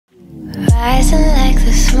Rising like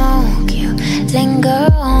the smoke, you linger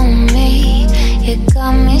on me. You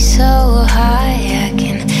got me so high, I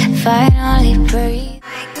can finally breathe.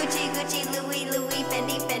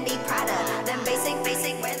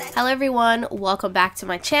 Hello everyone, welcome back to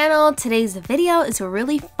my channel. Today's video is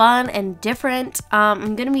really fun and different.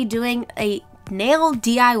 I'm gonna be doing a nail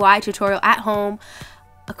DIY tutorial at home.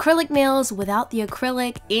 Acrylic nails without the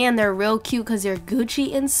acrylic, and they're real cute because they're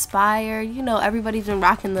Gucci inspired. You know, everybody's been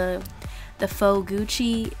rocking the faux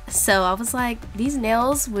Gucci, so I was like, these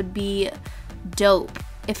nails would be dope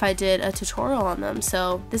if I did a tutorial on them.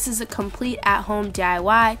 So this is a complete at-home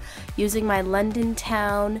DIY using my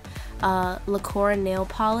LONDONTOWN lacquer nail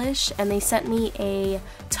polish, and they sent me a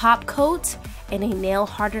top coat and a nail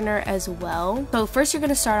hardener as well. So first you're going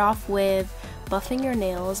to start off with buffing your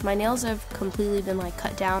nails. My nails have completely been like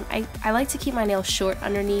cut down. I like to keep my nails short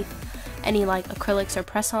underneath any like acrylics or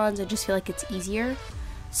press-ons. I just feel like it's easier.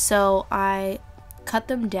 So I cut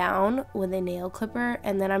them down with a nail clipper,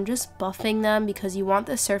 and then I'm just buffing them because you want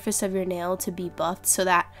the surface of your nail to be buffed so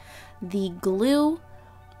that the glue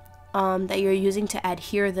that you're using to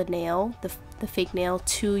adhere the nail, the fake nail,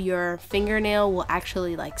 to your fingernail will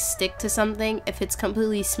actually like stick to something. If it's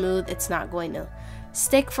completely smooth, it's not going to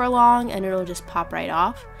stick for long and it'll just pop right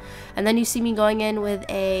off. And then you see me going in with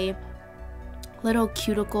a little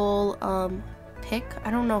cuticle pick.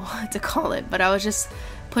 I don't know what to call it, but I was just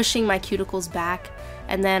pushing my cuticles back,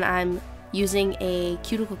 and then I'm using a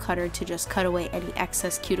cuticle cutter to just cut away any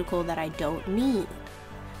excess cuticle that I don't need.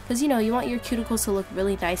 Because, you know, you want your cuticles to look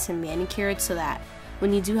really nice and manicured so that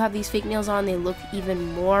when you do have these fake nails on, they look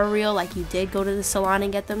even more real, like you did go to the salon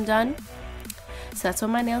and get them done. So that's what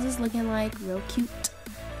my nails is looking like, real cute.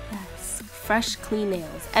 Yes, fresh, clean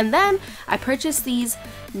nails. And then I purchased these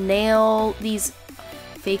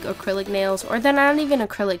fake acrylic nails, or they're not even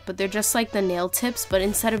acrylic, but they're just like the nail tips, but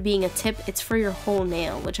instead of being a tip, it's for your whole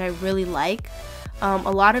nail, which I really like. A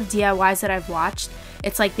lot of DIYs that I've watched,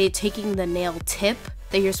 it's like they're taking the nail tip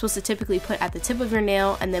that you're supposed to typically put at the tip of your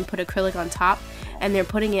nail and then put acrylic on top, and they're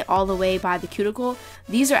putting it all the way by the cuticle.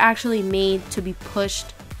 These are actually made to be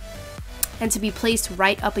pushed and to be placed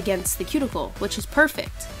right up against the cuticle, which is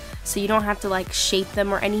perfect. So you don't have to like shape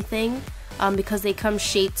them or anything, because they come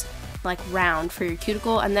shaped like round for your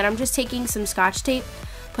cuticle. And then I'm just taking some scotch tape,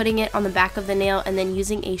 putting it on the back of the nail, and then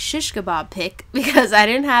using a shish kebab pick because I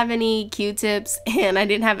didn't have any Q-tips and I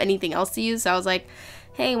didn't have anything else to use. So I was like,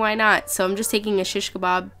 hey, why not? So I'm just taking a shish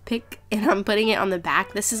kebab pick and I'm putting it on the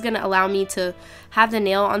back. This is going to allow me to have the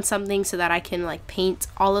nail on something so that I can like paint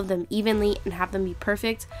all of them evenly and have them be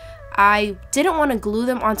perfect. I didn't want to glue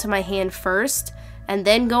them onto my hand first and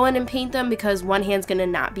then go in and paint them because one hand's going to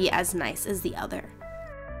not be as nice as the other.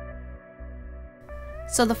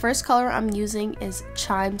 So the first color I'm using is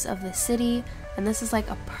Chimes of the City, and this is like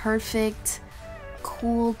a perfect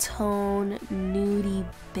cool tone nudie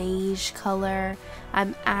beige color.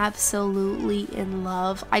 I'm absolutely in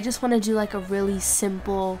love. I just want to do like a really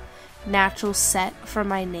simple natural set for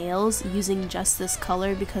my nails using just this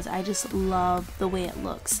color because I just love the way it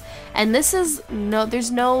looks. And this is there's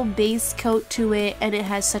no base coat to it, and it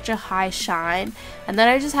has such a high shine. And then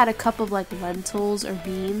I just had a cup of like lentils or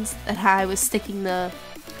beans that I was sticking the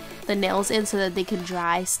nails in so that they can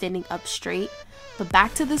dry standing up straight. But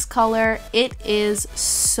back to this color, it is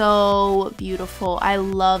so beautiful. I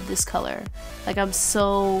love this color. Like, I'm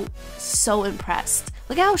so impressed.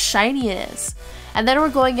 Look at how shiny it is. And then we're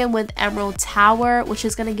going in with Emerald Tower, which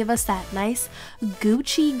is going to give us that nice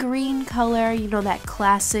Gucci green color. You know, that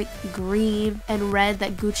classic green and red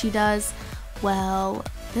that Gucci does. Well,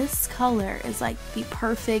 this color is like the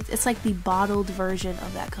perfect, it's like the bottled version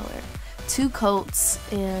of that color. 2 coats,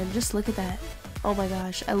 and just look at that. Oh my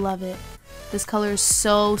gosh, I love it. This color is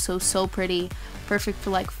so pretty. Perfect for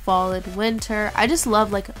like fall and winter. I just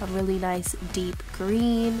love like a really nice deep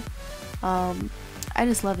green. I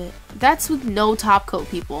just love it. That's with no top coat,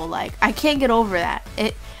 people. Like, I can't get over that.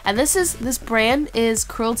 And this brand is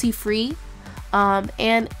cruelty free,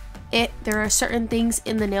 and there are certain things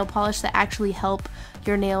in the nail polish that actually help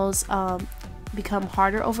your nails become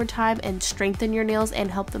harder over time and strengthen your nails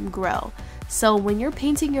and help them grow. So when you're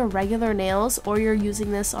painting your regular nails, or you're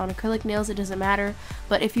using this on acrylic nails, it doesn't matter,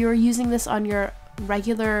 but if you're using this on your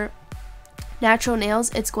regular natural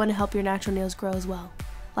nails, it's going to help your natural nails grow as well.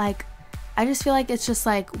 Like, I just feel like it's just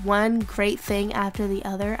like one great thing after the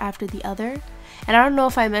other after the other. And I don't know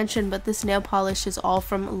if I mentioned, but this nail polish is all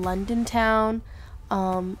from LONDONTOWN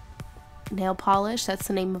nail polish. That's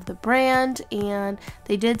the name of the brand, and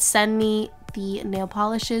they did send me the nail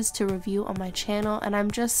polishes to review on my channel, and I'm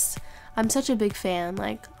such a big fan.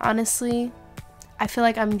 Like, honestly, I feel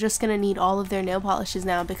like I'm just gonna need all of their nail polishes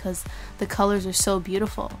now because the colors are so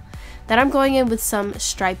beautiful. Then I'm going in with some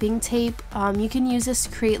striping tape. You can use this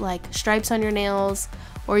to create like stripes on your nails,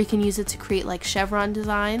 or you can use it to create like chevron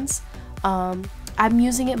designs. I'm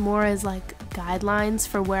using it more as like guidelines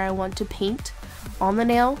for where I want to paint on the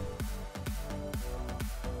nail.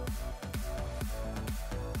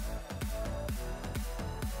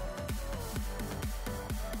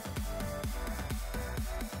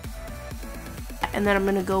 And then I'm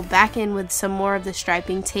going to go back in with some more of the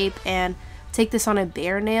striping tape and take this on a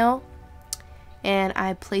bare nail. And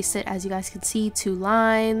I placed it, as you guys can see, 2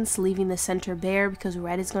 lines, leaving the center bare because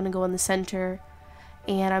red is going to go in the center.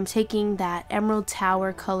 And I'm taking that emerald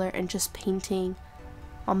tower color and just painting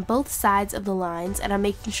on both sides of the lines. And I'm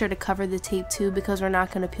making sure to cover the tape too because we're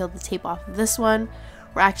not going to peel the tape off of this one.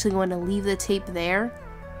 We're actually going to leave the tape there,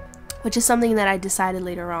 which is something that I decided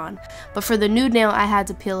later on. But for the nude nail, I had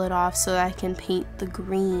to peel it off so that I can paint the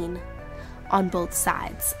green on both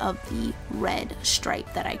sides of the red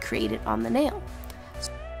stripe that I created on the nail.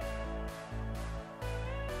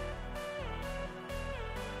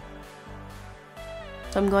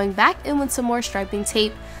 So I'm going back in with some more striping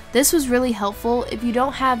tape. This was really helpful. If you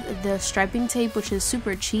don't have the striping tape, which is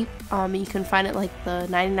super cheap, you can find it like the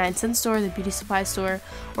 99-cent store, the beauty supply store,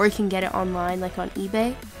 or you can get it online like on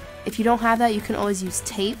eBay. If you don't have that, you can always use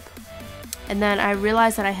tape. And then I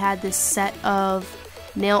realized that I had this set of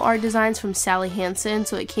nail art designs from Hansen,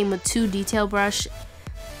 so it came with 2 detailer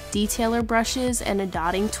brushes and a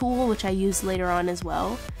dotting tool, which I used later on as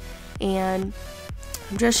well. And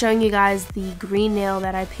I'm just showing you guys the green nail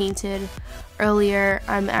that I painted earlier.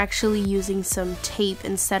 I'm actually using some tape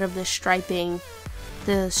instead of the striping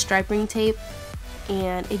tape,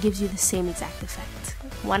 and it gives you the same exact effect.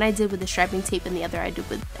 One I did with the striping tape and the other I did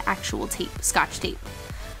with actual tape, scotch tape.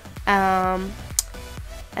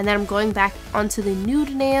 And then I'm going back onto the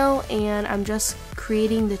nude nail and I'm just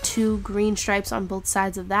creating the 2 green stripes on both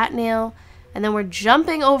sides of that nail. And then we're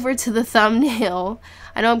jumping over to the thumbnail.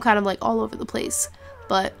 I know I'm kind of like all over the place,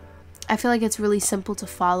 but I feel like it's really simple to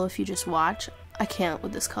follow if you just watch. I can't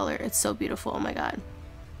with this color. It's so beautiful. Oh my god.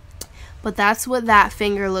 But that's what that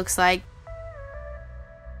finger looks like.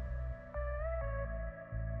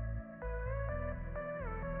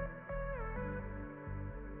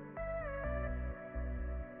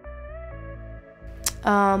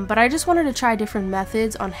 But I just wanted to try different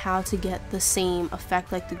methods on how to get the same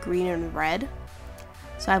effect like the green and red.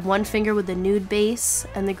 So I have one finger with the nude base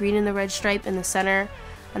and the green and the red stripe in the center,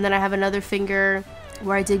 and then I have another finger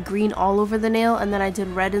where I did green all over the nail, and then I did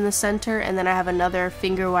red in the center, and then I have another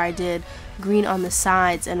finger where I did green on the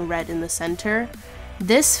sides and red in the center.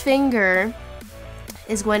 This finger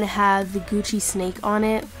is going to have the Gucci snake on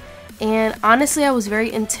it. And honestly, I was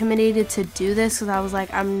very intimidated to do this because I was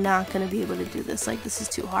like, I'm not going to be able to do this. Like, this is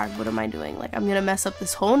too hard. What am I doing? Like, I'm going to mess up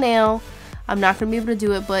this whole nail. I'm not going to be able to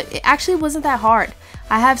do it. But it actually wasn't that hard.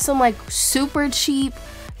 I have some like super cheap,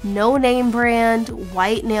 no name brand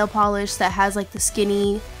white nail polish that has like the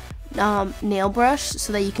skinny nail brush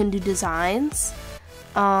so that you can do designs.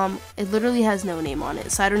 It literally has no name on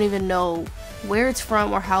it. So I don't even know where it's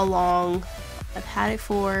from or how long I've had it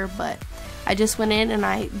for. But I just went in and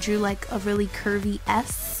I drew like a really curvy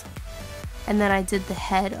S, and then I did the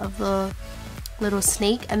head of the little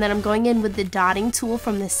snake, and then I'm going in with the dotting tool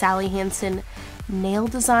from the Hansen nail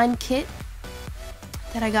design kit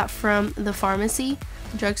that I got from the pharmacy,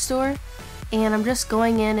 drugstore, and I'm just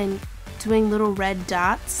going in and doing little red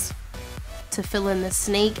dots to fill in the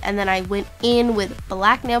snake. And then I went in with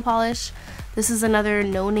black nail polish. This is another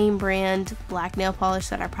no-name brand black nail polish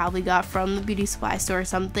that I probably got from the beauty supply store or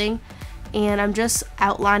something. And I'm just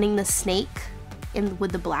outlining the snake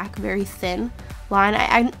with the black, very thin line.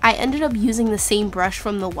 I ended up using the same brush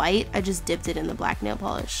from the white. I just dipped it in the black nail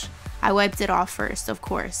polish. I wiped it off first, of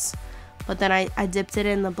course, but then I dipped it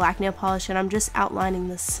in the black nail polish, and I'm just outlining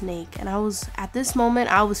the snake. And at this moment,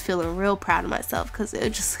 I was feeling real proud of myself because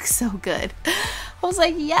it just looks so good. I was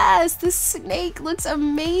like, yes, this snake looks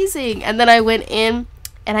amazing. And then I went in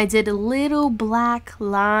and I did little black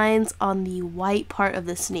lines on the white part of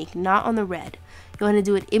the snake, not on the red. You want to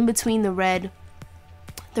do it in between the red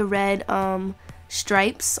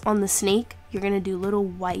stripes on the snake. You're going to do little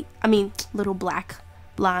black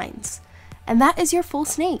lines. And that is your full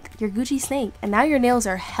snake, your Gucci snake. And now your nails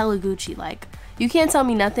are hella Gucci. Like, you can't tell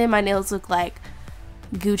me nothing. My nails look like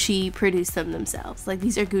Gucci produced them themselves. Like,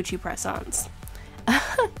 these are Gucci press-ons.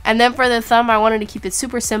 And then for the thumb, I wanted to keep it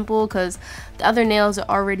super simple because the other nails are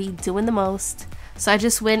already doing the most. So I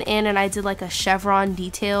just went in and I did like a chevron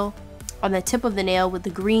detail on the tip of the nail with the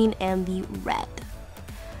green and the red.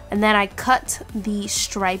 And then I cut the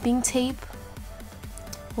striping tape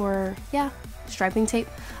or yeah, striping tape.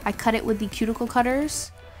 I cut it with the cuticle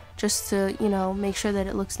cutters just to, you know, make sure that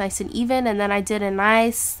it looks nice and even. And then I did a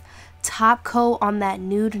nice top coat on that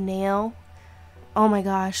nude nail. Oh my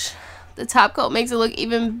gosh, the top coat makes it look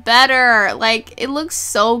even better. Like, it looks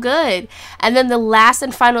so good. And then the last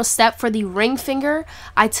and final step for the ring finger,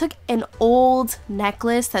 I took an old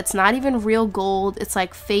necklace that's not even real gold. It's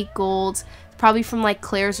like fake gold, probably from like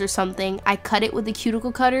Claire's or something. I cut it with the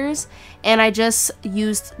cuticle cutters, and I just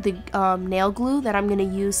used the nail glue that I'm gonna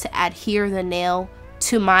use to adhere the nail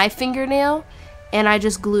to my fingernail, and I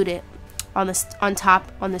just glued it on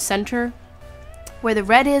top on the center where the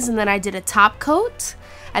red is, and then I did a top coat.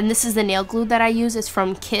 And this is the nail glue that I use. It's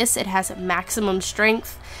from Kiss. It has maximum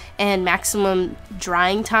strength and maximum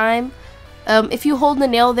drying time. If you hold the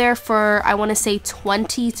nail there for, I want to say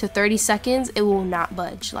 20 to 30 seconds, it will not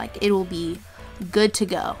budge. Like, it will be good to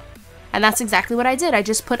go. And that's exactly what I did. I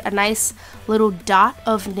just put a nice little dot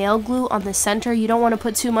of nail glue on the center. You don't want to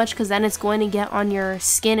put too much because then it's going to get on your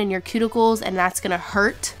skin and your cuticles, and that's going to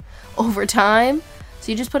hurt over time.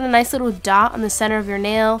 So you just put a nice little dot on the center of your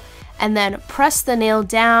nail, and then press the nail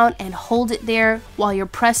down and hold it there while you're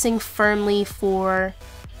pressing firmly for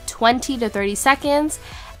 20 to 30 seconds.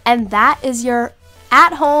 And that is your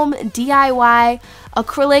at-home DIY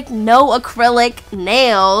acrylic, no acrylic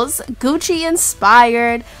nails, Gucci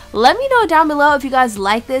inspired. Let me know down below if you guys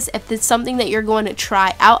like this, if it's something that you're going to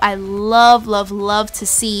try out. I love to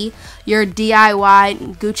see your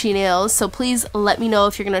DIY Gucci nails, so please let me know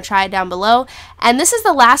if you're going to try it down below. And this is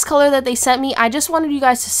the last color that they sent me. I just wanted you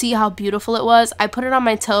guys to see how beautiful it was. I put it on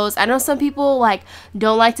my toes. I know some people like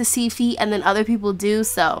don't like to see feet, and then other people do,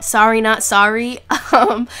 so sorry not sorry.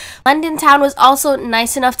 LONDONTOWN was also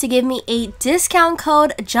nice enough to give me a discount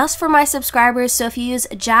code just for my subscribers. So if you use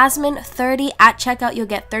Jasmyn30 at checkout, you'll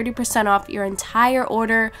get 30% off your entire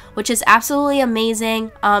order, which is absolutely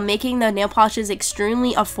amazing, making the nail polishes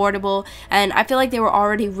extremely affordable. And I feel like they were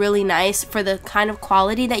already really nice for the kind of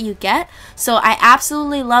quality that you get. So I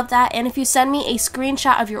absolutely love that. And if you send me a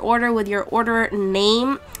screenshot of your order with your order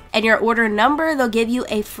name and your order number, they'll give you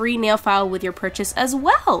a free nail file with your purchase as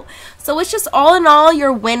well. So it's just all in all,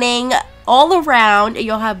 you're winning all around.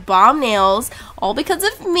 You'll have bomb nails, all because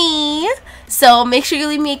of me. So make sure you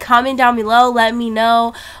leave me a comment down below. Let me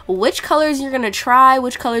know which colors you're gonna try,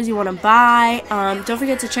 which colors you want to buy. Don't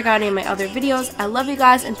forget to check out any of my other videos. I love you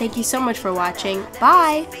guys, and thank you so much for watching.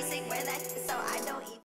 Bye.